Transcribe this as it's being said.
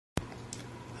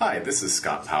Hi, this is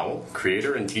Scott Powell,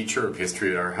 creator and teacher of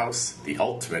History at Our House, the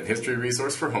ultimate history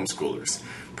resource for homeschoolers,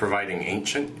 providing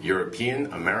ancient,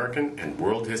 European, American, and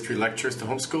world history lectures to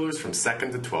homeschoolers from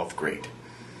 2nd to 12th grade.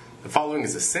 The following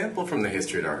is a sample from the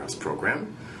History at Our House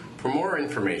program. For more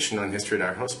information on History at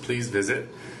Our House, please visit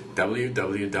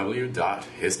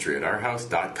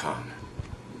www.historyoutaourhouse.com.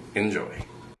 Enjoy.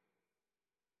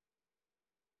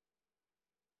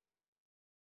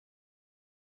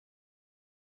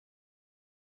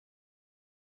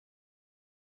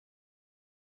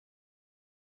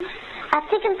 I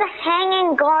think it's the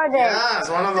Hanging Garden. Yeah, it's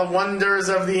one of the wonders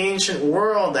of the ancient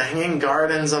world, the Hanging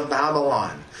Gardens of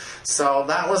Babylon. So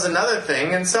that was another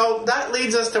thing. And so that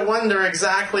leads us to wonder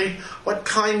exactly what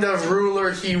kind of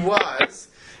ruler he was.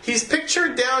 He's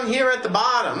pictured down here at the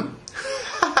bottom.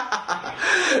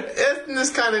 Isn't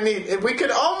this kind of neat? We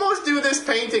could almost do this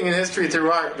painting in History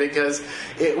Through Art because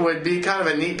it would be kind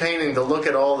of a neat painting to look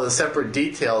at all the separate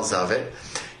details of it.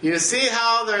 You see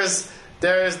how there's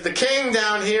the king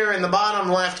down here in the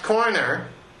bottom left corner,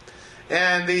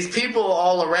 and these people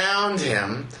all around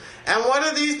him. And what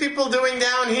are these people doing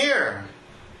down here?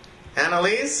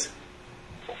 Annalise?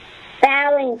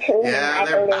 Bowing to him, Yeah,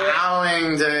 they're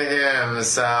bowing to him.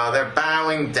 So they're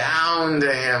bowing down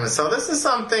to him. So this is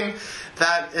something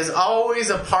that is always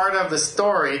a part of the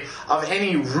story of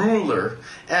any ruler,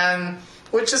 and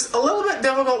which is a little bit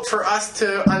difficult for us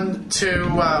to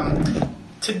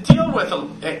deal with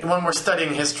when we're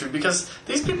studying history, because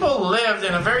these people lived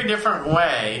in a very different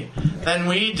way than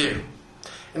we do.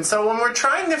 And so when we're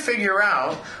trying to figure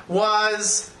out,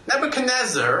 was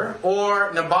Nebuchadnezzar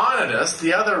or Nabonidus,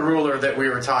 the other ruler that we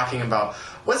were talking about,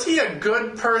 was he a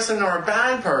good person or a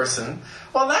bad person?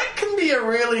 Well, that can be a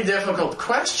really difficult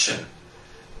question,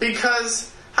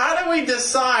 because how do we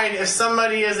decide if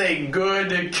somebody is a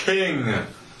good king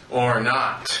or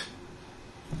not?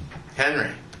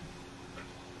 Henry?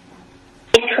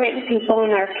 They treat people in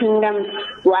their kingdom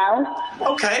well.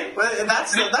 Okay, well,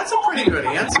 that's a pretty good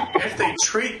answer. If they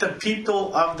treat the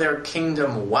people of their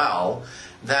kingdom well,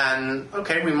 then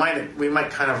okay, we might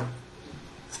kind of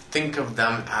think of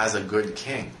them as a good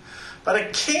king. But a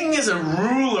king is a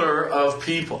ruler of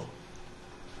people.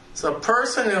 It's a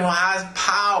person who has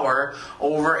power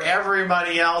over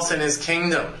everybody else in his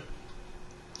kingdom.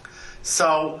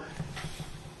 So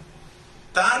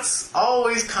that's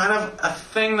always kind of a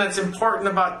thing that's important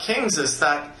about kings, is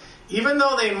that even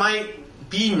though they might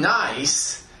be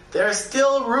nice, they're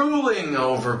still ruling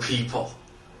over people.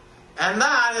 And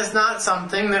that is not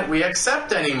something that we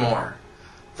accept anymore.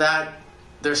 That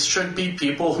there should be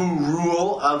people who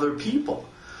rule other people.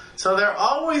 So there are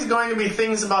always going to be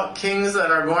things about kings that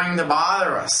are going to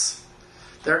bother us.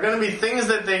 There are going to be things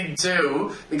that they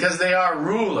do, because they are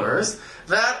rulers,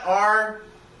 that are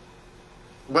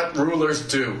what rulers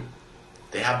do.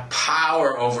 They have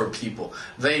power over people.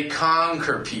 They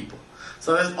conquer people.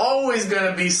 So there's always going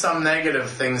to be some negative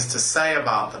things to say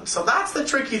about them. So that's the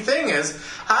tricky thing, is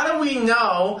how do we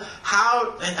know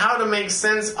how to make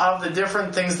sense of the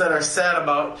different things that are said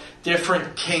about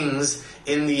different kings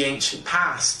in the ancient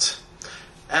past?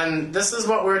 And this is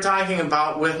what we're talking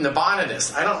about with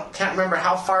Nabonidus. Can't remember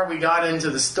how far we got into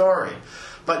the story.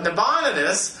 But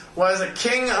Nabonidus was a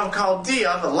king of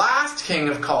Chaldea, the last king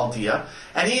of Chaldea,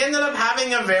 and he ended up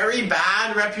having a very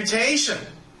bad reputation.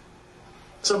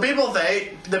 So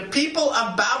the people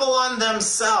of Babylon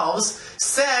themselves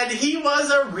said he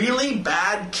was a really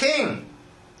bad king.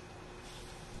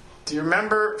 Do you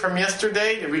remember from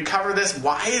yesterday? Did we cover this?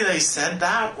 Why they said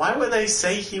that? Why would they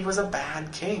say he was a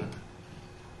bad king?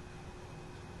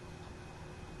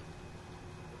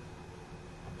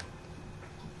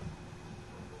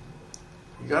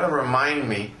 You got to remind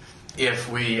me if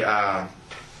we got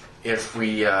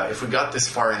this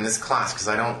far in this class, because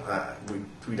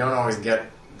we don't always get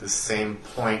the same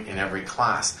point in every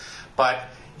class. But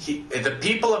the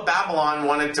people of Babylon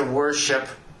wanted to worship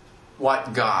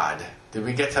what God? Did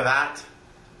we get to that?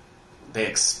 They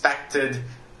expected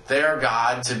their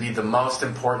God to be the most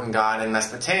important God in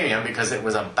Mesopotamia because it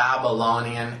was a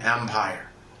Babylonian empire.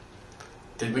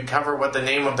 Did we cover what the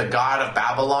name of the god of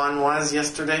Babylon was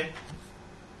yesterday?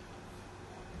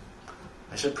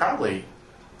 I should probably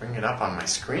bring it up on my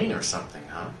screen or something,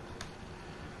 huh?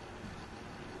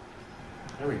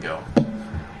 There we go.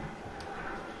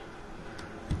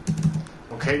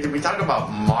 Okay, did we talk about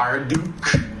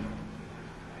Marduk?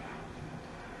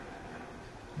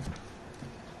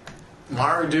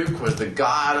 Marduk was the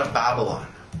god of Babylon.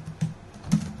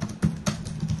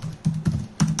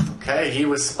 Okay, he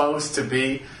was supposed to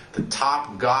be the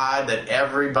top god that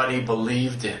everybody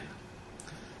believed in.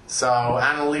 So,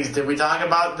 Annalise, did we talk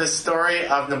about this story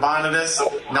of Nabonidus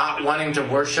not wanting to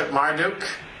worship Marduk?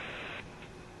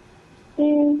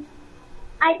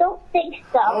 I don't think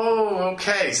so. Oh,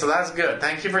 okay. So that's good.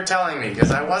 Thank you for telling me,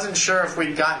 because I wasn't sure if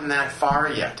we'd gotten that far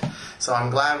yet. So I'm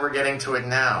glad we're getting to it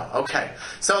now. Okay.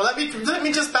 So let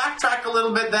me just backtrack a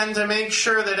little bit then to make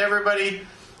sure that everybody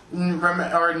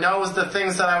knows the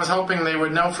things that I was hoping they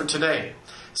would know for today.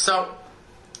 So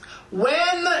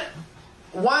when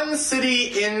one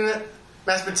city in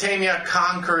Mesopotamia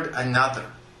conquered another,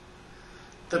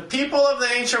 the people of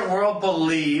the ancient world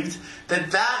believed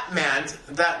that that meant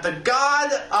that the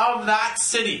god of that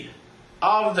city,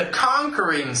 of the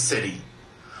conquering city,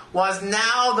 was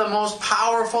now the most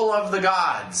powerful of the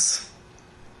gods.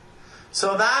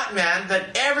 So that meant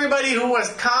that everybody who was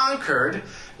conquered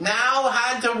now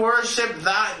had to worship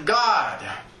that god.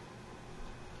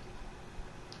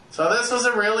 So this was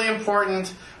a really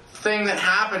important thing that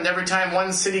happened every time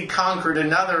one city conquered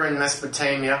another in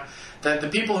Mesopotamia, that the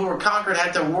people who were conquered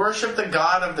had to worship the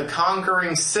god of the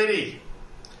conquering city.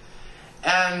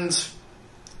 And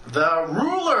the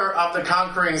ruler of the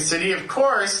conquering city, of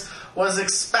course, was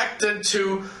expected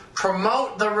to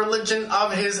promote the religion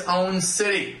of his own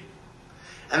city.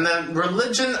 And the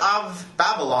religion of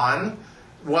Babylon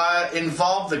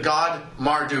involved the god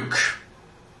Marduk.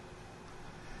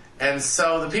 And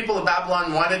so the people of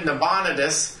Babylon wanted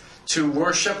Nabonidus to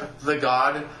worship the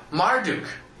god Marduk.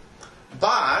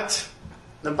 But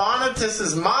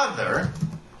Nabonidus' mother,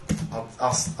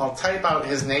 I'll type out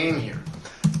his name here.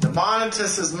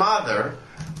 Nabonidus' mother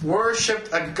worshipped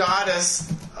a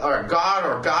goddess, or a god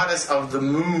or goddess of the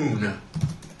moon.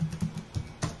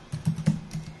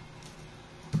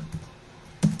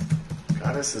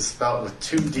 Goddess is spelled with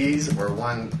 2 D's or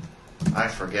one, I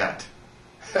forget.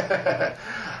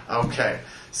 Okay,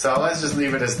 so let's just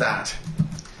leave it as that.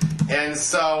 And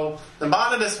so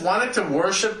Nabonidus wanted to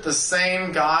worship the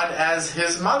same god as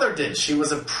his mother did. She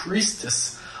was a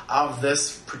priestess of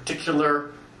this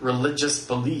particular religious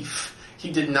belief.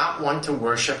 He did not want to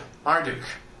worship Marduk.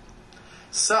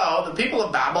 So the people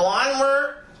of Babylon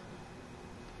were,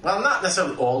 well, not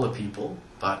necessarily all the people,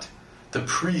 but the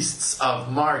priests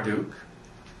of Marduk.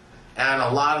 And a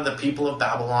lot of the people of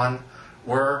Babylon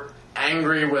were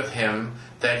angry with him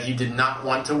that he did not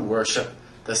want to worship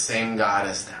the same God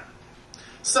as them.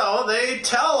 So they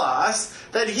tell us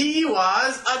that he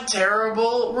was a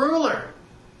terrible ruler.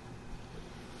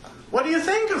 What do you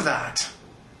think of that?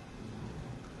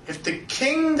 If the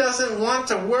king doesn't want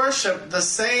to worship the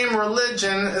same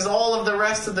religion as all of the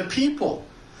rest of the people,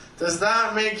 does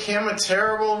that make him a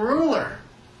terrible ruler?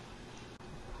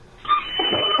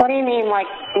 What do you mean, like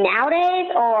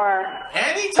nowadays or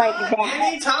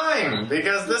Anytime,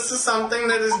 because this is something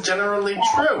that is generally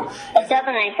true. It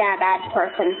doesn't make them a bad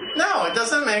person. No, it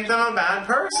doesn't make them a bad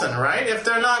person, right? If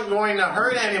they're not going to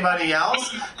hurt anybody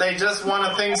else, they just want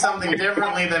to think something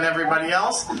differently than everybody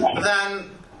else,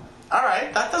 then, all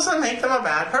right, that doesn't make them a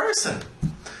bad person.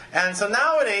 And so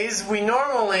nowadays, we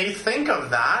normally think of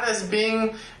that as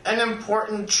being an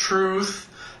important truth,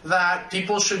 that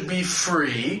people should be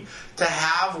free to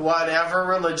have whatever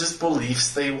religious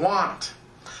beliefs they want.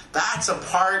 That's a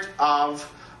part of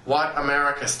what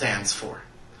America stands for.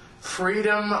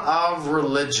 Freedom of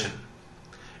religion.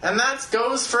 And that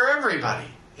goes for everybody.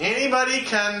 Anybody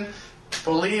can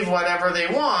believe whatever they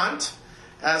want,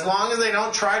 as long as they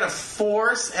don't try to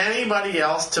force anybody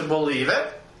else to believe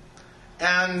it.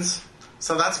 And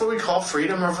so that's what we call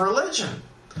freedom of religion.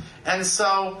 And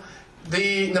so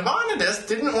the Nabonidus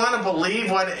didn't want to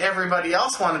believe what everybody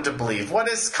else wanted to believe. What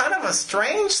is kind of a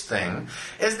strange thing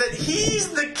is that he's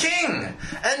the king.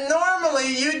 And normally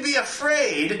you'd be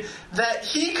afraid that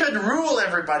he could rule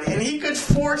everybody and he could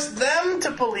force them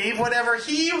to believe whatever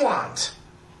he wanted.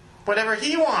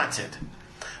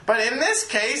 But in this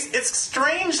case, it's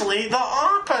strangely the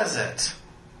opposite.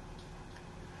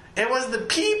 It was the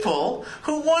people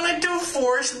who wanted to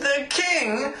force the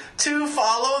king to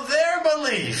follow their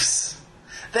beliefs.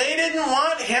 They didn't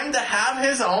want him to have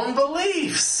his own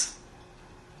beliefs.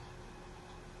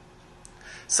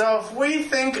 So if we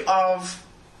think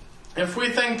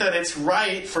that it's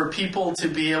right for people to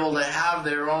be able to have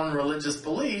their own religious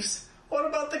beliefs, what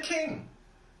about the king?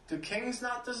 Do kings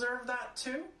not deserve that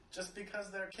too, just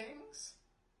because they're kings?